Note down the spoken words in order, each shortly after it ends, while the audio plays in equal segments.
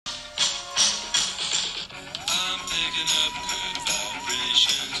picking up good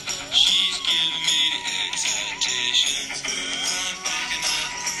vibrations. She's giving me the excitations. I'm picking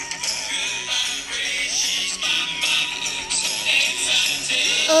up good vibrations. She's giving me the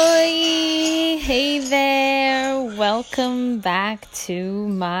excitations. Oi! Hey there! Welcome back to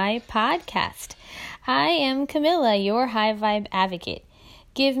my podcast. I am Camilla, your high vibe advocate.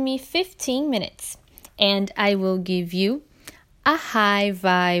 Give me 15 minutes and I will give you a high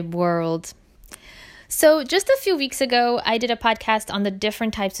vibe world. So just a few weeks ago, I did a podcast on the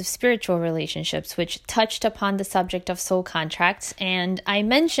different types of spiritual relationships, which touched upon the subject of soul contracts. And I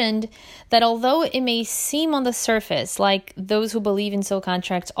mentioned that although it may seem on the surface like those who believe in soul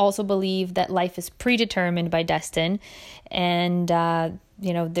contracts also believe that life is predetermined by destiny and,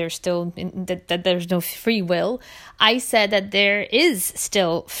 there's still that there's no free will, I said that there is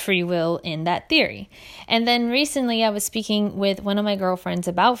still free will in that theory. And then recently I was speaking with one of my girlfriends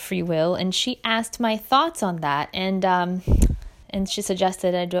about free will, and she asked my thoughts on that, and she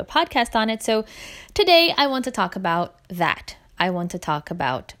suggested I do a podcast on it. So today I want to talk about that. I want to talk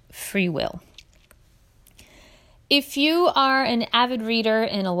about free will. If you are an avid reader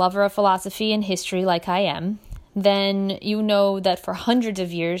and a lover of philosophy and history like I am, then you know that for hundreds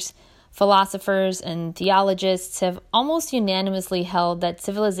of years, philosophers and theologians have almost unanimously held that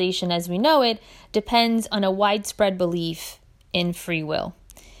civilization as we know it depends on a widespread belief in free will.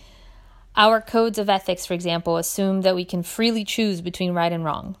 Our codes of ethics, for example, assume that we can freely choose between right and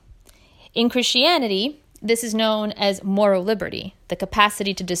wrong. In Christianity, this is known as moral liberty, the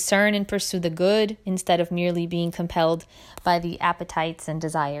capacity to discern and pursue the good instead of merely being compelled by the appetites and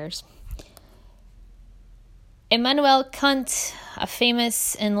desires. Immanuel Kant, a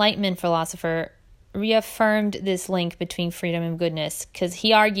famous Enlightenment philosopher, reaffirmed this link between freedom and goodness because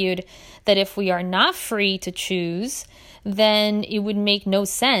he argued that if we are not free to choose, then it would make no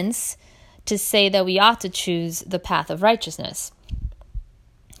sense to say that we ought to choose the path of righteousness.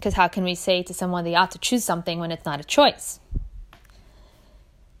 Because how can we say to someone they ought to choose something when it's not a choice?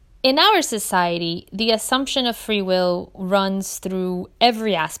 In our society, the assumption of free will runs through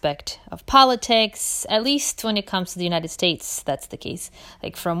every aspect of politics, at least when it comes to the United States, that's the case.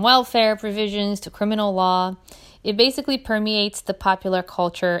 Like from welfare provisions to criminal law, it basically permeates the popular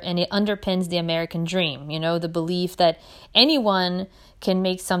culture and it underpins the American dream, the belief that anyone can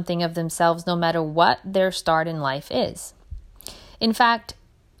make something of themselves no matter what their start in life is. In fact,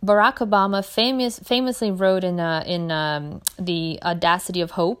 Barack Obama famously wrote in The Audacity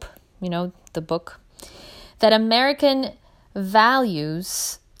of Hope, the book, that American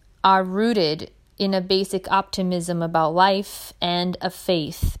values are rooted in a basic optimism about life and a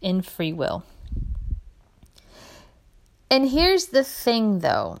faith in free will. And here's the thing,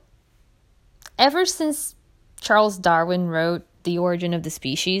 though. Ever since Charles Darwin wrote The Origin of the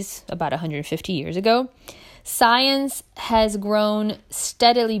Species about 150 years ago, science has grown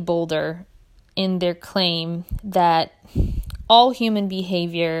steadily bolder in their claim that all human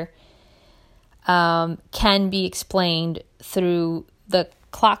behavior can be explained through the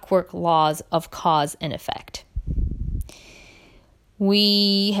clockwork laws of cause and effect.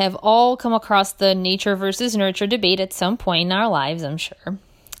 We have all come across the nature versus nurture debate at some point in our lives, I'm sure.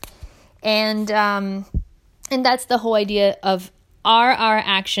 And that's the whole idea of, are our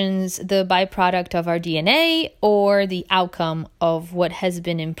actions the byproduct of our DNA or the outcome of what has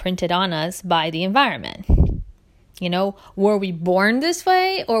been imprinted on us by the environment? Were we born this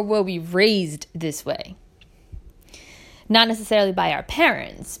way or were we raised this way? Not necessarily by our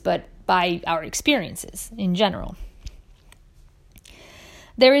parents, but by our experiences in general.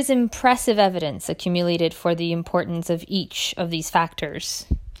 There is impressive evidence accumulated for the importance of each of these factors.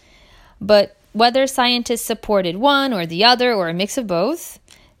 But whether scientists supported one or the other or a mix of both,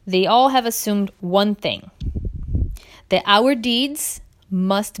 they all have assumed one thing: that our deeds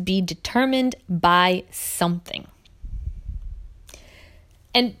must be determined by something.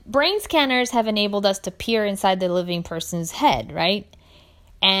 And brain scanners have enabled us to peer inside the living person's head, right?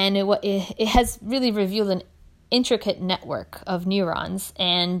 And it has really revealed an intricate network of neurons,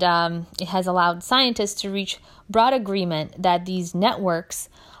 and it has allowed scientists to reach broad agreement that these networks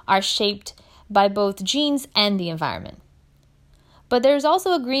are shaped by both genes and the environment. But there's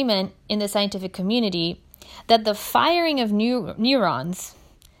also agreement in the scientific community that the firing of neurons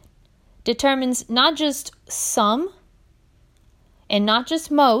determines not just some and not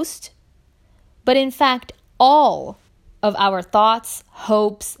just most, but in fact all of our thoughts,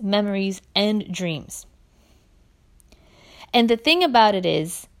 hopes, memories, and dreams. And the thing about it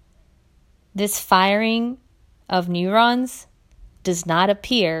is, this firing of neurons does not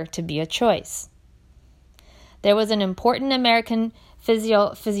appear to be a choice. There was an important American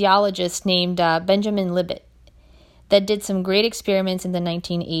physiologist named Benjamin Libet that did some great experiments in the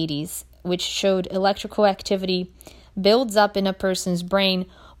 1980s, which showed electrical activity builds up in a person's brain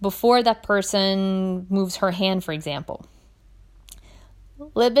before that person moves her hand, for example.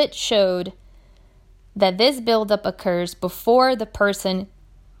 Libet showed that this buildup occurs before the person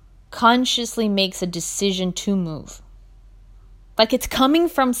consciously makes a decision to move. Like it's coming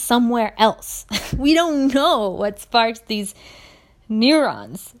from somewhere else. We don't know what sparks these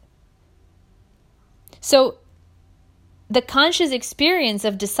neurons. So the conscious experience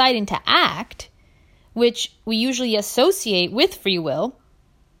of deciding to act, which we usually associate with free will,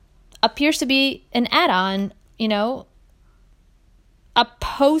 appears to be an add-on, a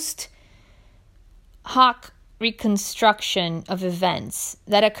post hoc reconstruction of events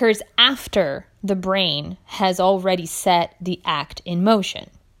that occurs after the brain has already set the act in motion.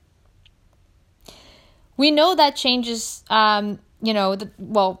 We know that changes, we know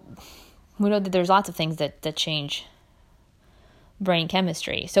that there's lots of things that change brain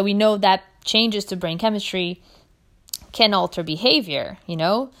chemistry. So we know that changes to brain chemistry can alter behavior,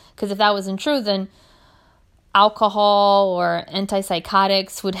 because if that wasn't true, then alcohol or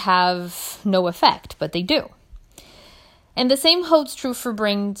antipsychotics would have no effect, but they do. And the same holds true for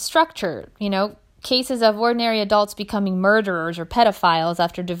brain structure. Cases of ordinary adults becoming murderers or pedophiles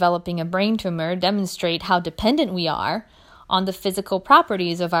after developing a brain tumor demonstrate how dependent we are on the physical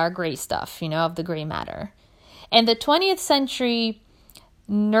properties of our gray stuff, of the gray matter. And the 20th century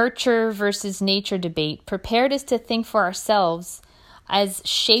nurture versus nature debate prepared us to think for ourselves as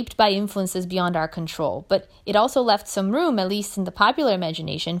shaped by influences beyond our control. But it also left some room, at least in the popular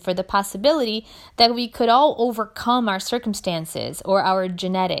imagination, for the possibility that we could all overcome our circumstances or our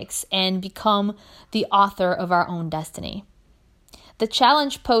genetics and become the author of our own destiny. The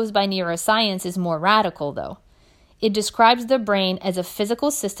challenge posed by neuroscience is more radical, though. It describes the brain as a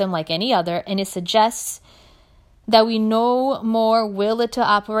physical system like any other, and it suggests that we no more will it to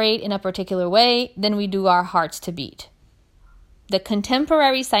operate in a particular way than we do our hearts to beat. The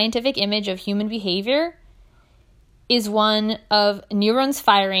contemporary scientific image of human behavior is one of neurons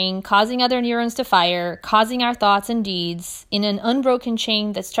firing, causing other neurons to fire, causing our thoughts and deeds in an unbroken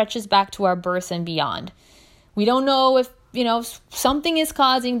chain that stretches back to our birth and beyond. We don't know if, something is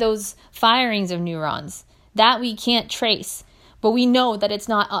causing those firings of neurons. That we can't trace, but we know that it's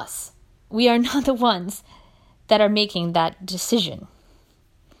not us. We are not the ones that are making that decision.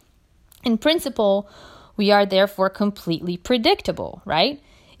 In principle, we are therefore completely predictable, right?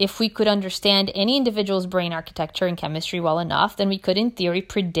 If we could understand any individual's brain architecture and chemistry well enough, then we could, in theory,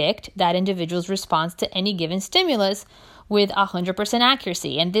 predict that individual's response to any given stimulus with 100%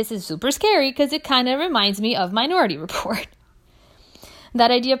 accuracy. And this is super scary because it kind of reminds me of Minority Report. That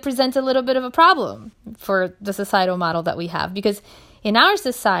idea presents a little bit of a problem for the societal model that we have, because in our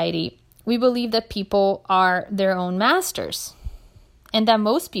society, we believe that people are their own masters, and that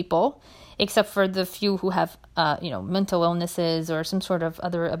most people, except for the few who have, mental illnesses or some sort of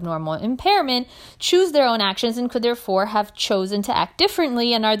other abnormal impairment, choose their own actions and could therefore have chosen to act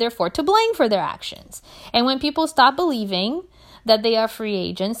differently and are therefore to blame for their actions. And when people stop believing that they are free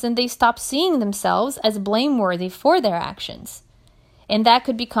agents, then they stop seeing themselves as blameworthy for their actions. And that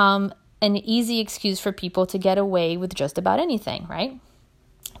could become an easy excuse for people to get away with just about anything, right?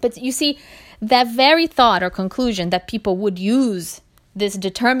 But you see, that very thought or conclusion that people would use this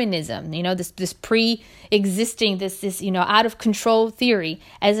determinism, this pre-existing, this out of control theory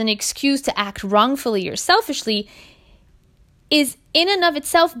as an excuse to act wrongfully or selfishly is in and of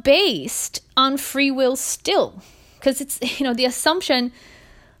itself based on free will still. Because it's, the assumption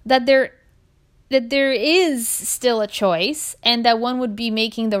that there is still a choice and that one would be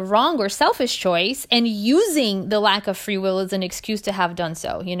making the wrong or selfish choice and using the lack of free will as an excuse to have done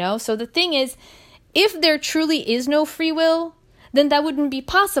so, So the thing is, if there truly is no free will, then that wouldn't be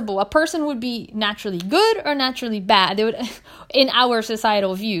possible. A person would be naturally good or naturally bad. They would, in our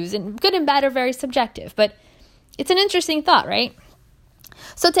societal views, and good and bad are very subjective, but it's an interesting thought, right?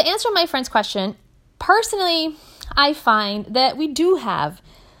 So to answer my friend's question, personally, I find that we do have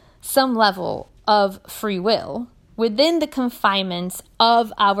some level of free will within the confinements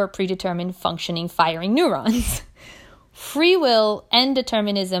of our predetermined functioning firing neurons. Free will and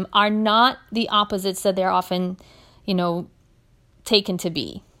determinism are not the opposites that they're often, taken to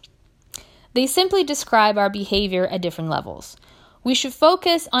be. They simply describe our behavior at different levels. We should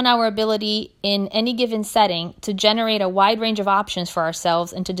focus on our ability in any given setting to generate a wide range of options for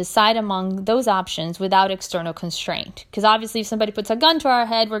ourselves and to decide among those options without external constraint. Because obviously if somebody puts a gun to our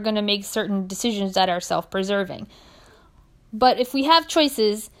head, we're going to make certain decisions that are self-preserving. But if we have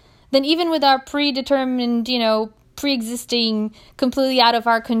choices, then even with our predetermined, pre-existing, completely out of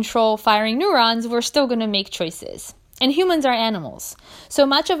our control firing neurons, we're still going to make choices. And humans are animals. So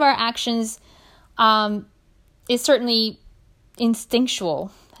much of our actions is certainly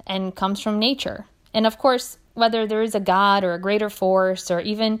instinctual and comes from nature. And of course, whether there is a God or a greater force or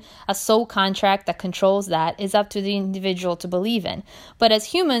even a soul contract that controls that is up to the individual to believe in. But as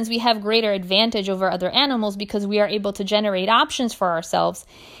humans, we have greater advantage over other animals because we are able to generate options for ourselves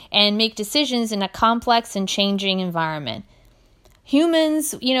and make decisions in a complex and changing environment.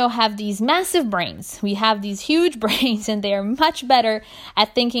 Humans, have these massive brains. We have these huge brains, and they are much better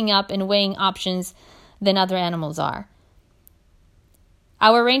at thinking up and weighing options than other animals are.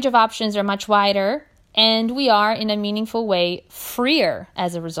 Our range of options are much wider, and we are, in a meaningful way, freer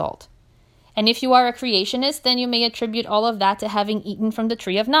as a result. And if you are a creationist, then you may attribute all of that to having eaten from the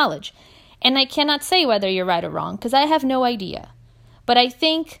tree of knowledge. And I cannot say whether you're right or wrong, because I have no idea. But I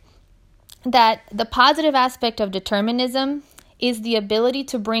think that the positive aspect of determinism is the ability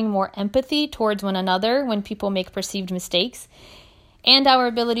to bring more empathy towards one another when people make perceived mistakes, and our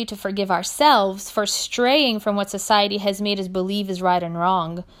ability to forgive ourselves for straying from what society has made us believe is right and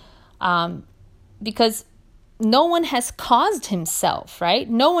wrong. Because no one has caused himself, right?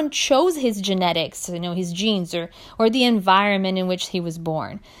 No one chose his genetics, his genes or the environment in which he was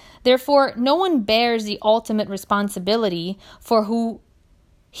born. Therefore, no one bears the ultimate responsibility for who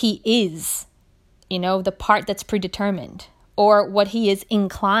he is, the part that's predetermined or what he is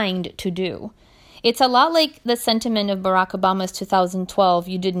inclined to do. It's a lot like the sentiment of Barack Obama's 2012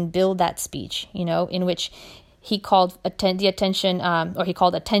 "You didn't build that" speech, in which he called attention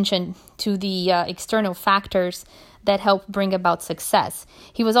to the external factors that help bring about success.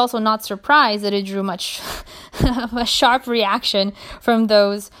 He was also not surprised that it drew much a sharp reaction from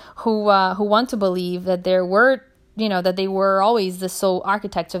those who want to believe that they were always the sole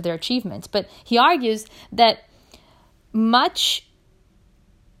architects of their achievements. But he argues that much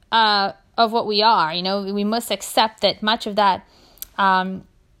of what we are, we must accept that much of that.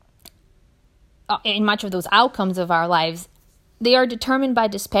 In much of those outcomes of our lives, they are determined by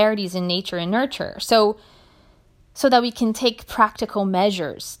disparities in nature and nurture. So that we can take practical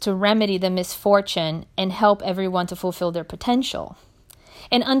measures to remedy the misfortune and help everyone to fulfill their potential.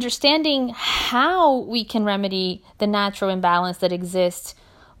 And understanding how we can remedy the natural imbalance that exists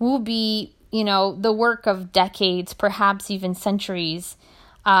will be, the work of decades, perhaps even centuries.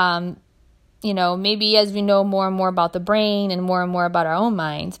 Maybe as we know more and more about the brain and more about our own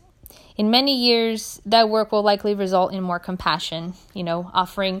minds. In many years, that work will likely result in more compassion,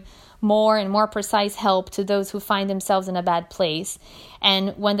 offering more and more precise help to those who find themselves in a bad place.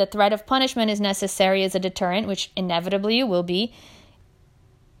 And when the threat of punishment is necessary as a deterrent, which inevitably it will be,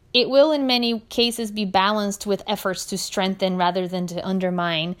 it will in many cases be balanced with efforts to strengthen rather than to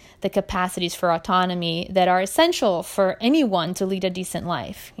undermine the capacities for autonomy that are essential for anyone to lead a decent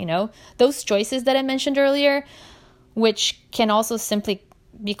life. Those choices that I mentioned earlier, which can also simply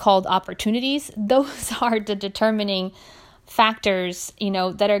be called opportunities, those are the determining factors,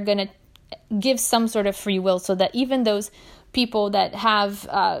 that are going to give some sort of free will, so that even those people that have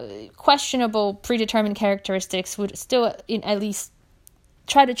questionable predetermined characteristics would still at least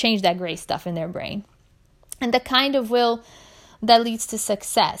try to change that gray stuff in their brain. And the kind of will that leads to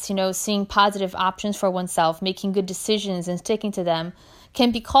success, seeing positive options for oneself, making good decisions and sticking to them,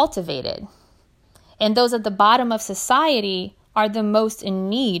 can be cultivated. And those at the bottom of society are the most in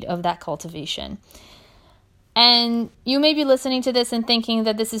need of that cultivation. And you may be listening to this and thinking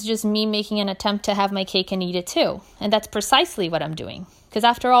that this is just me making an attempt to have my cake and eat it too. And that's precisely what I'm doing. Because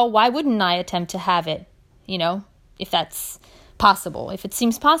after all, why wouldn't I attempt to have it, if that's possible? If it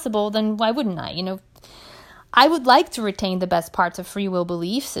seems possible, then why wouldn't I? I would like to retain the best parts of free will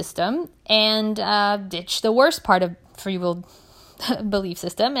belief system and ditch the worst part of free will belief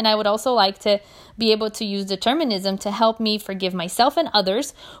system. And I would also like to be able to use determinism to help me forgive myself and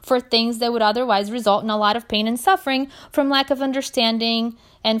others for things that would otherwise result in a lot of pain and suffering from lack of understanding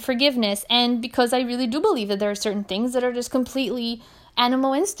and forgiveness. And because I really do believe that there are certain things that are just completely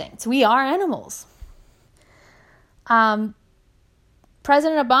animal instincts. We are animals.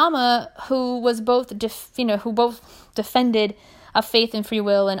 President Obama, who both defended a faith in free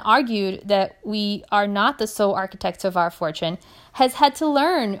will and argued that we are not the sole architects of our fortune, has had to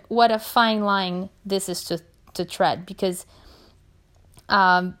learn what a fine line this is to tread, because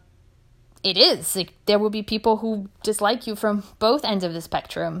it is. There will be people who dislike you from both ends of the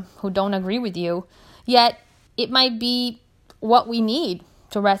spectrum, who don't agree with you, yet it might be what we need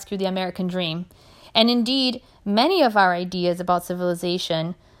to rescue the American dream. And indeed, many of our ideas about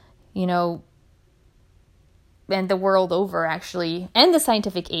civilization, and the world over, actually, and the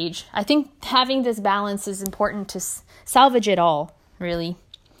scientific age, I think having this balance is important to salvage it all, really.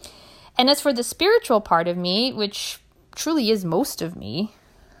 And as for the spiritual part of me, which truly is most of me,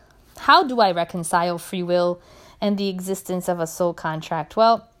 how do I reconcile free will and the existence of a soul contract?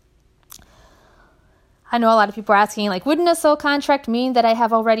 Well, I know a lot of people are asking, like, wouldn't a soul contract mean that I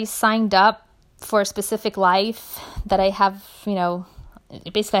have already signed up for a specific life, that I have,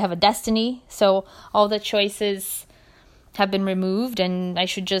 basically I have a destiny, so all the choices have been removed and I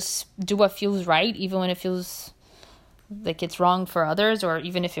should just do what feels right, even when it feels like it's wrong for others, or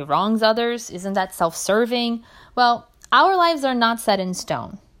even if it wrongs others? Isn't that self-serving? Well, our lives are not set in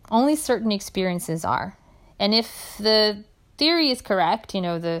stone. Only certain experiences are. And if the theory is correct,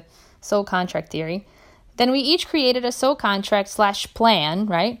 the soul contract theory, then we each created a soul contract / plan,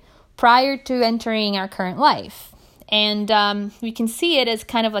 right, prior to entering our current life. And we can see it as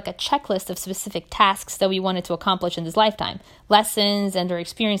kind of like a checklist of specific tasks that we wanted to accomplish in this lifetime, lessons and or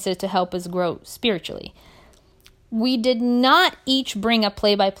experiences to help us grow spiritually. We did not each bring a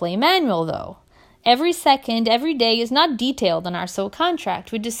play-by-play manual, though. Every second, every day is not detailed in our soul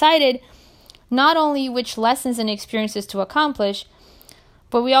contract. We decided not only which lessons and experiences to accomplish,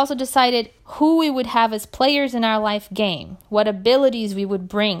 but we also decided who we would have as players in our life game, what abilities we would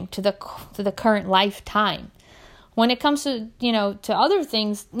bring to the current lifetime. When it comes to, to other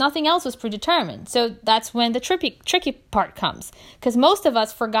things, nothing else was predetermined. So that's when the tricky part comes, because most of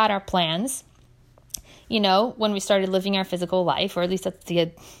us forgot our plans, when we started living our physical life, or at least that's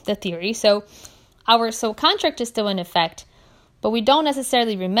the theory. So our soul contract is still in effect, but we don't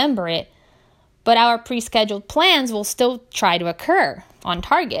necessarily remember it. But our pre-scheduled plans will still try to occur on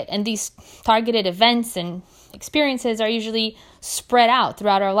target. And these targeted events and experiences are usually spread out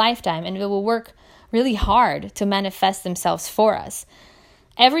throughout our lifetime, and it will work really hard to manifest themselves for us.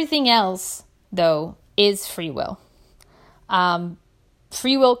 Everything else, though, is free will.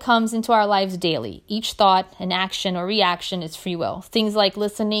 Free will comes into our lives daily. Each thought, an action, or reaction is free will. Things like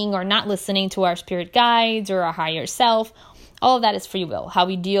listening or not listening to our spirit guides or our higher self, all of that is free will. How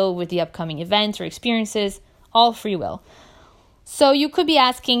we deal with the upcoming events or experiences, all free will. So you could be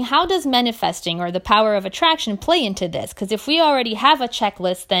asking, how does manifesting or the power of attraction play into this? Because if we already have a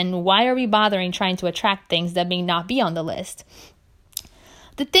checklist, then why are we bothering trying to attract things that may not be on the list?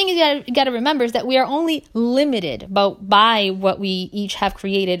 The thing you got to remember is that we are only limited by what we each have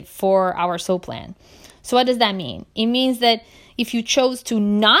created for our soul plan. So what does that mean? It means that if you chose to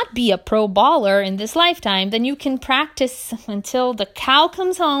not be a pro baller in this lifetime, then you can practice until the cow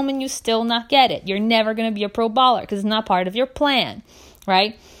comes home and you still not get it. You're never going to be a pro baller because it's not part of your plan,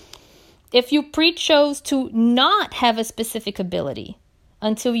 right? If you pre-chose to not have a specific ability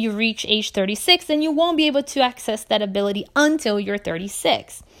until you reach age 36, then you won't be able to access that ability until you're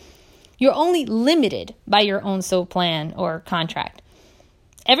 36. You're only limited by your own soul plan or contract.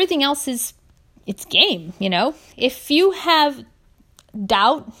 Everything else it's game, If you have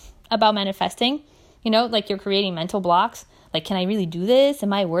doubt about manifesting, like you're creating mental blocks, like, can I really do this?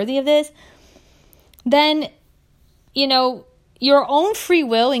 Am I worthy of this? Then, your own free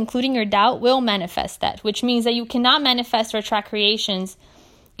will, including your doubt, will manifest that, which means that you cannot manifest or attract creations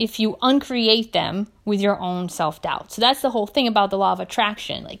if you uncreate them with your own self-doubt. So that's the whole thing about the law of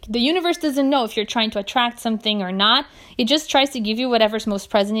attraction. Like, the universe doesn't know if you're trying to attract something or not. It just tries to give you whatever's most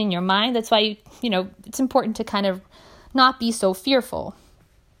present in your mind. That's why, it's important to kind of not be so fearful.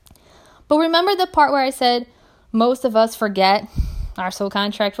 But remember the part where I said most of us forget our soul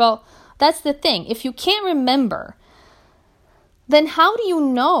contract? Well, that's the thing. If you can't remember, then how do you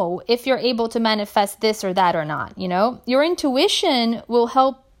know if you're able to manifest this or that or not? Your intuition will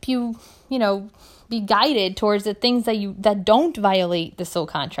help you, be guided towards the things that don't violate the soul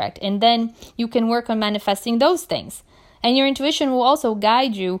contract. And then you can work on manifesting those things. And your intuition will also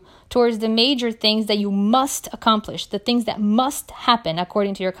guide you towards the major things that you must accomplish, the things that must happen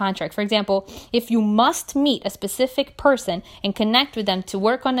according to your contract. For example, if you must meet a specific person and connect with them to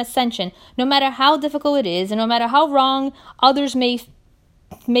work on ascension, no matter how difficult it is, and no matter how wrong others may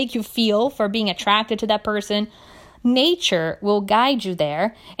make you feel for being attracted to that person, nature will guide you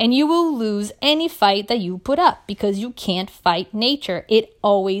there, and you will lose any fight that you put up because you can't fight nature. It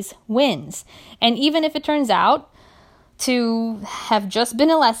always wins. And even if it turns out to have just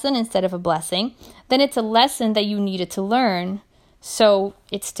been a lesson instead of a blessing, then it's a lesson that you needed to learn, so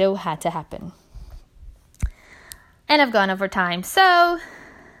it still had to happen. And I've gone over time, so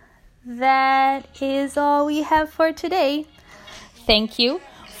that is all we have for today. Thank you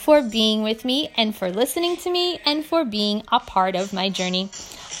for being with me and for listening to me and for being a part of my journey.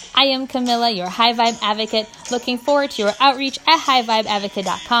 I am Camilla, your High Vibe Advocate, looking forward to your outreach at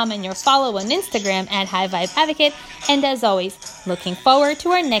highvibeadvocate.com and your follow on Instagram at High Vibe Advocate. And as always, looking forward to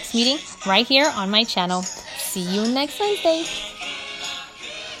our next meeting right here on my channel. See you next Wednesday.